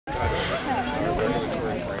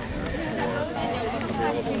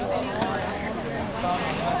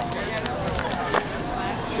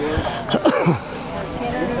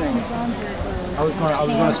I was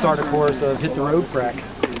going to start a course of hit the road frack.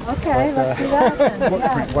 Okay, let's do that then.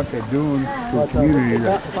 What they're doing to the community,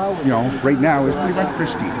 right now is pretty much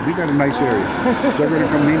pristine. We got a nice area. They're going to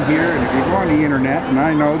come in here, and if you go on the internet, and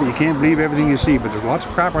I know that you can't believe everything you see, but there's lots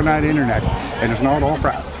of crap on that internet, and it's not all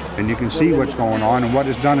crap. And you can see what's going on and what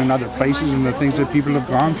is done in other places and the things that people have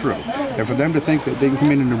gone through. And for them to think that they can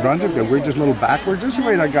come in New Brunswick, that we're just a little backwards, this is the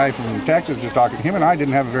way that guy from Texas was talking. Him and I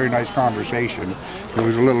didn't have a very nice conversation. It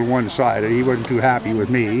was a little one-sided. He wasn't too happy with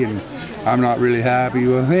me, and I'm not really happy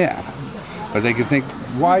with him. But they could think,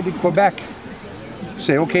 why did Quebec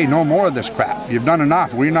say, okay, no more of this crap. You've done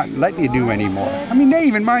enough. We're not letting you do any more. I mean, they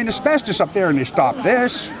even mined asbestos up there and they stopped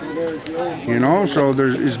this. So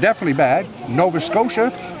it's definitely bad. Nova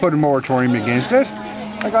Scotia put a moratorium against it.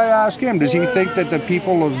 Like I asked him, does he think that the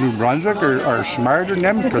people of New Brunswick are smarter than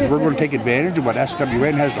them because we're going to take advantage of what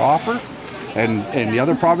SWN has to offer? And the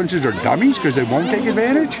other provinces are dummies because they won't take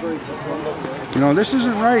advantage? This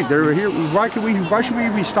isn't right. They're here. Why should we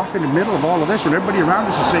be stuck in the middle of all of this when everybody around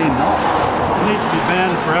us is saying no? It needs to be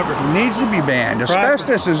banned forever. It needs to be banned.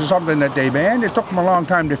 Asbestos is something that they banned. It took them a long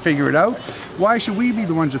time to figure it out. Why should we be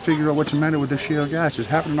the ones to figure out what's the matter with the shale gas? It's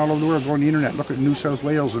happening all over the world. Go on the internet. Look at New South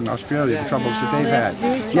Wales and Australia, the troubles that they've had.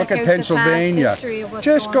 Look at Pennsylvania.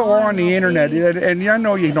 Just go on the internet. And I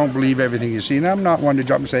know you don't believe everything you see. And I'm not one to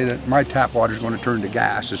jump and say that my tap water is going to turn to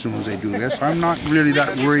gas as soon as they do this. I'm not really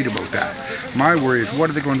that worried about that. My worry is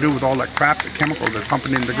what are they going to do with all that crap, the chemical they're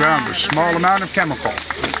pumping in the ground, the small amount of chemical.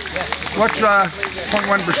 What's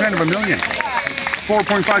 0.1% of a million?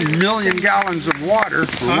 4.5 million gallons of water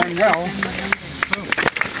for one well.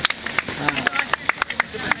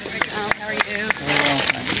 How are you?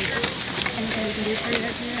 Anything we can do for you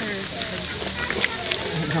here?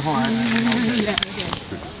 No, I don't know. Yeah, okay.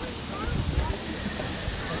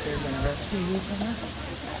 They're going to rescue you from us?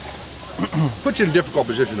 Puts you in a difficult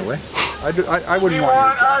position in a way. I wouldn't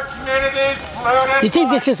want You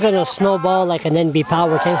think this is going to snowball like an NB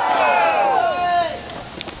Power thing?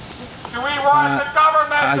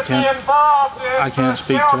 I can't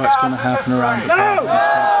speak to what's going to happen around the province,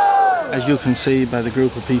 but as you can see by the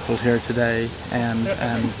group of people here today, and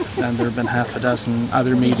there have been half a dozen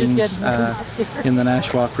other meetings in the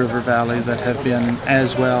Nashwauk River Valley that have been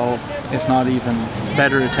as well, if not even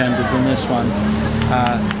better attended than this one.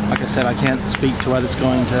 Like I said, I can't speak to what's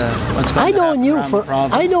going to happen around the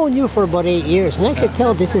province. I known you for about 8 years, and I could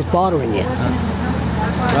tell this is bothering you.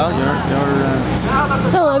 Well, you're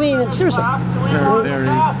No, I mean, seriously. You're a very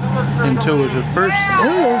intuitive person.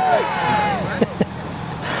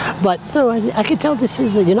 But no, I can tell this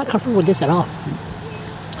is, you're not comfortable with this at all.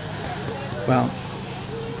 Well,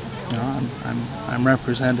 I'm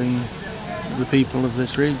representing the people of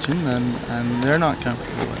this region, and they're not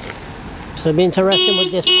comfortable with it. So it'll be interesting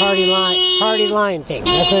with this party line thing.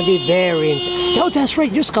 That's going to be very interesting. Oh, that's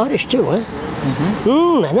right, you're Scottish too, huh?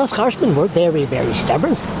 Mm-hmm. I know Scottishmen, we're very, very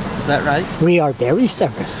stubborn. Is that right? We are very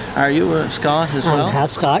stubborn. Are you a Scot as well? I'm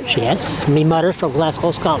half Scotch, yes. Me mother's from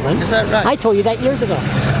Glasgow, Scotland. Is that right? I told you that years ago.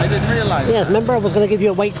 I didn't realize that. Yes, remember I was going to give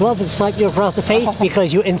you a white glove and slap you across the face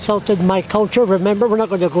because you insulted my culture. Remember? We're not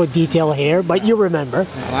going to go into detail here, but you remember.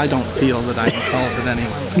 Well, I don't feel that I insulted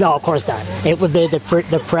anyone. No, of course not. It would be the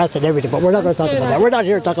press and everything, but we're not going to talk about that. We're not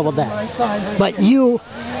here to talk about that. But you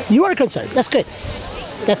are concerned. That's good.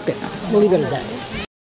 That's good. We'll leave it at that.